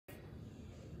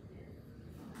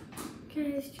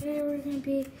Guys, today we're going to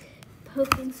be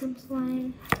poking some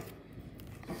slime.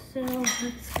 So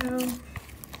let's go.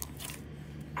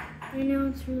 I know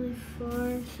it's really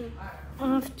far, so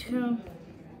I'll have to.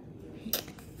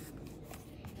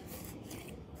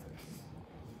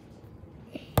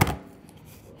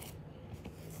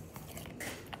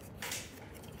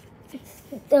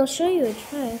 They'll show you a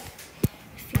trick.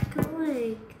 If you go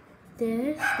like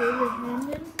this, wave your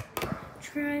hand in,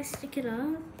 try stick it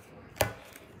up.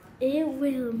 It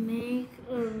will make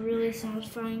a really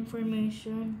satisfying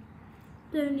formation.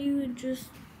 Then you would just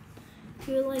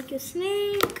feel like a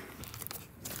snake.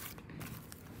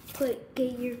 Get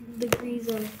the grooves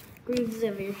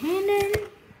of your hand in,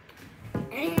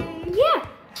 and yeah.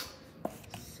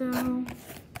 So I'm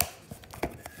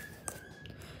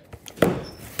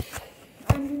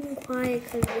being quiet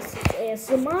because this is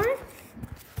ASMR,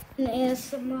 and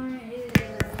ASMR is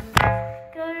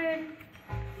good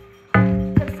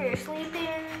for your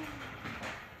sleeping.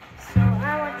 So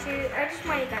I just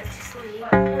want you guys to sleep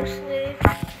mostly.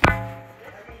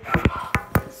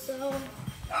 So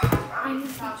I'm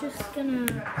just gonna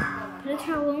put a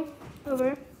towel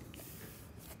over.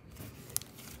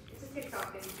 It's a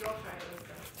TikTok thing. You'll try it.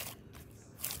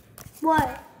 What?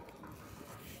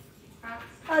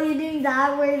 Oh, you're doing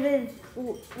that where the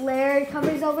layer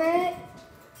covers over it?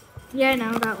 Yeah, I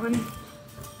know that one.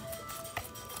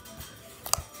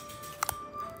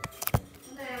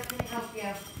 Hello, can I help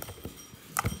you?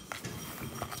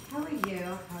 How are you?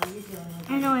 How are you doing?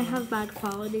 I know I have bad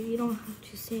quality. You don't have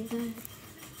to say that.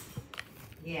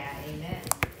 Yeah, amen.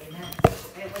 Amen.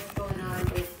 Hey, what's going on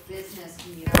with business?